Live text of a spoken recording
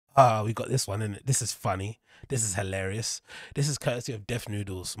Ah, we got this one, and this is funny. This is hilarious. This is courtesy of Def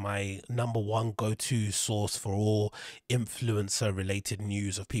Noodles, my number one go-to source for all influencer-related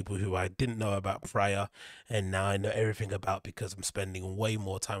news of people who I didn't know about prior, and now I know everything about because I'm spending way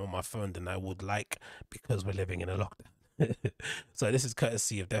more time on my phone than I would like because we're living in a lockdown. So this is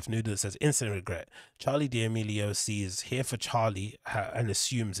courtesy of Def Noodles. It says instant regret. Charlie D'Amelio sees here for Charlie and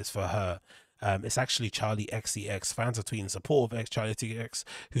assumes it's for her. It's actually Charlie XCX. Fans are tweeting support of X Charlie XCX,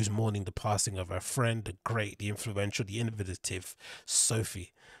 who's mourning the passing of her friend, the great, the influential, the innovative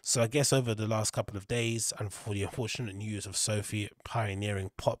Sophie. So I guess over the last couple of days, and for the unfortunate news of Sophie,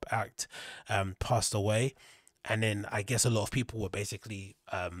 pioneering pop act, passed away. And then I guess a lot of people were basically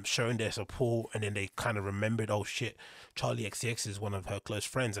showing their support, and then they kind of remembered, oh shit, Charlie XCX is one of her close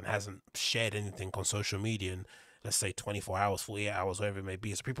friends and hasn't shared anything on social media in, let's say, 24 hours, 48 hours, whatever it may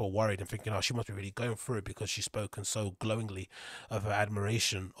be. So people are worried and thinking, oh, she must be really going through it because she's spoken so glowingly of her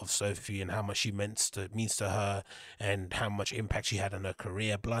admiration of Sophie and how much she means to her and how much impact she had on her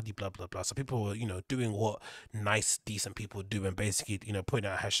career, blah, blah, blah, blah. So people were, doing what nice, decent people do and basically, putting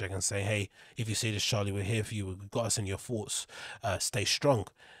out a hashtag and saying, hey, if you see this, Charlie, we're here for you. We've got us in your thoughts. Stay strong.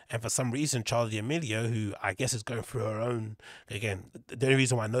 And for some reason, Charlie D'Amelio, who I guess is going through her own, again, the only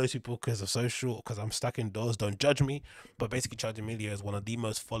reason why I know these people because of social, because I'm stuck indoors, don't judge me. But basically, Charli D'Amelio is one of the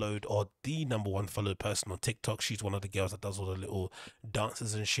most followed or the number one followed person on TikTok. She's one of the girls that does all the little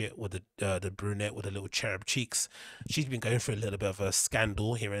dances and shit with the brunette with the little cherub cheeks. She's been going through a little bit of a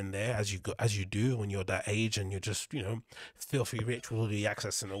scandal here and there, as you do when you're that age and you're just filthy rich with all the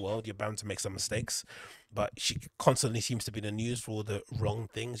access in the world. You're bound to make some mistakes, but she constantly seems to be in the news for all the wrong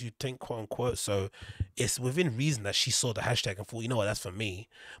things, you think, quote unquote. So it's within reason that she saw the hashtag and thought, you know what, that's for me.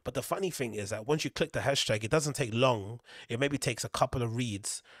 But the funny thing is that once you click the hashtag, it doesn't take long. It maybe takes a couple of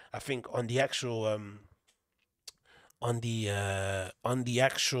reads. I think on the actual on the actual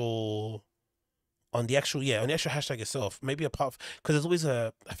hashtag itself, maybe apart because there's always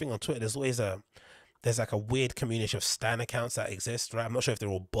a, I think on Twitter there's like a weird community of stan accounts that exist, right? I'm not sure if they're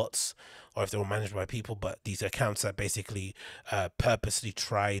all bots or if they're all managed by people, but these accounts that basically purposely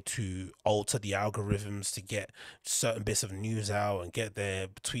try to alter the algorithms to get certain bits of news out and get their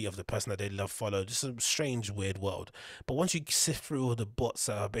tweet of the person that they love followed. Just a strange, weird world. But once you sift through all the bots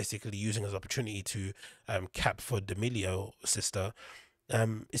that are basically using as opportunity to cap for D'Amelio sister,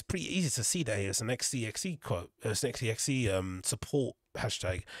 it's pretty easy to see that it's an XCXE quote, it's an XCXE support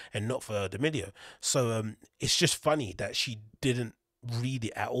hashtag, and not for D'Amelio. So it's just funny that she didn't read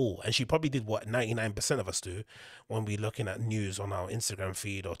it at all, and she probably did what 99% of us do when we're looking at news on our Instagram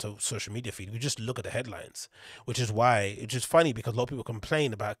feed or to social media feed. We just look at the headlines, which is why it's just funny because a lot of people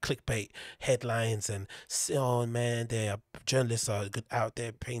complain about clickbait headlines and say, oh man, their journalists are good out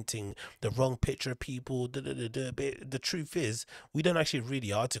there painting the wrong picture of people. Da, da, da, da. But the truth is, we don't actually read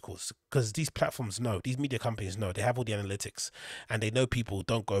the articles because these platforms know, these media companies know, they have all the analytics and they know people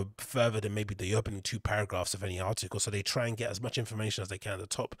don't go further than maybe the opening two paragraphs of any article. So they try and get as much information as they can at the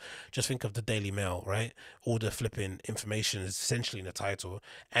top. Just think of the Daily Mail, right? All the flipping information is essentially in the title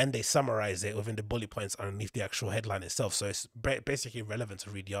and they summarize it within the bullet points underneath the actual headline itself. So it's basically relevant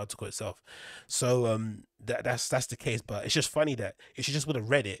to read the article itself. So that's the case. But it's just funny that if she just would have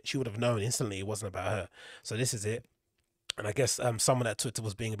read it, she would have known instantly it wasn't about her. So this is it. And I guess someone at Twitter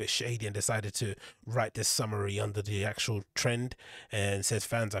was being a bit shady and decided to write this summary under the actual trend and says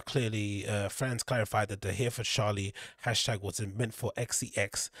fans clarified that the Here for Charlie hashtag was meant for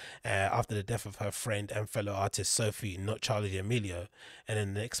XCX after the death of her friend and fellow artist Sophie, not Charlie D'Amelio. And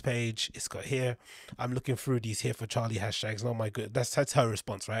then the next page, it's got here, I'm looking through these Here for Charlie hashtags. Oh my god, that's her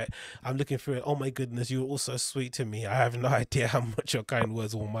response, right? I'm looking through it. Oh my goodness, you were all so sweet to me. I have no idea how much your kind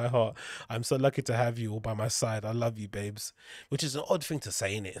words warm my heart. I'm so lucky to have you all by my side. I love you, babes. Which is an odd thing to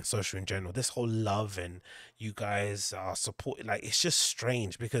say in it in social in general. This whole love and you guys are supporting, like it's just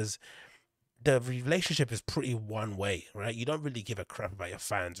strange because the relationship is pretty one way, right? You don't really give a crap about your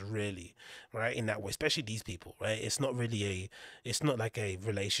fans, really, right? In that way, especially these people, right? It's not like a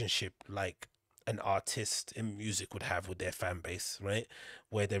relationship like an artist in music would have with their fan base, right?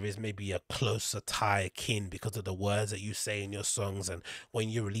 Where there is maybe a closer tie akin because of the words that you say in your songs and when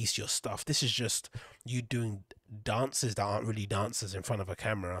you release your stuff. This is just you doing dances that aren't really dances in front of a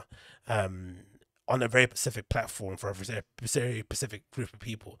camera. Um, on a very specific platform for a very specific group of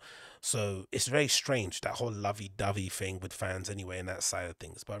people. So it's very strange, that whole lovey dovey thing with fans anyway, and that side of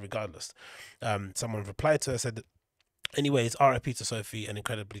things. But regardless, someone replied to her, said Anyways, RIP to Sophie, an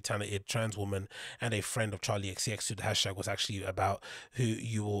incredibly talented trans woman and a friend of Charlie XCX, who the hashtag was actually about, who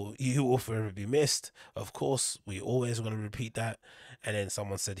you will forever be missed. Of course, we always want to repeat that. And then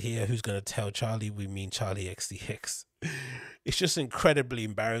someone said here, who's gonna tell Charlie we mean Charlie XCX? It's just incredibly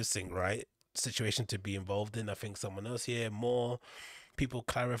embarrassing, right? Situation to be involved in. I think someone else here, more people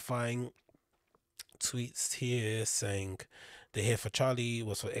clarifying tweets here saying they're here for Charlie,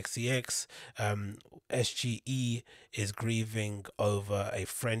 was for XCX. SGE is grieving over a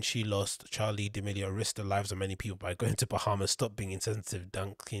friend she lost. Charli D'Amelio risked the lives of many people by going to Bahamas. Stop being insensitive,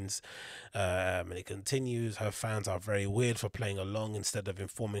 Dunkins. And it continues. Her fans are very weird for playing along instead of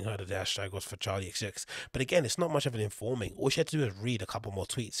informing her that the hashtag was for Charli XCX. But again, it's not much of an informing. All she had to do is read a couple more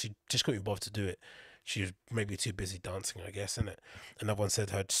tweets. She just couldn't be bothered to do it. She was maybe too busy dancing, I guess, innit? Another one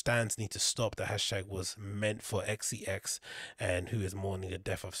said her stands need to stop. The hashtag was meant for XCX, and who is mourning the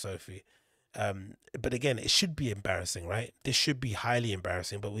death of Sophie. But again, it should be embarrassing, right? This should be highly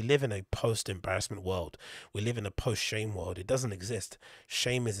embarrassing, but we live in a post embarrassment world. We live in a post shame world. It doesn't exist.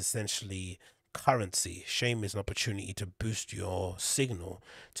 Shame is essentially currency. Shame is an opportunity to boost your signal,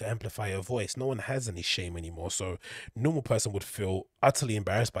 to amplify your voice. No one has any shame anymore. So normal person would feel utterly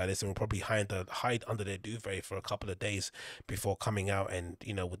embarrassed by this and will probably hide under their duvet for a couple of days before coming out and,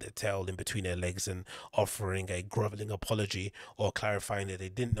 with their tail in between their legs and offering a groveling apology or clarifying that they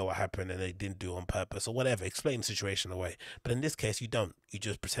didn't know what happened and they didn't do it on purpose or whatever. Explain the situation away. But in this case, you don't. You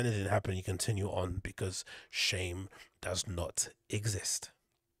just pretend it didn't happen. You continue on because shame does not exist.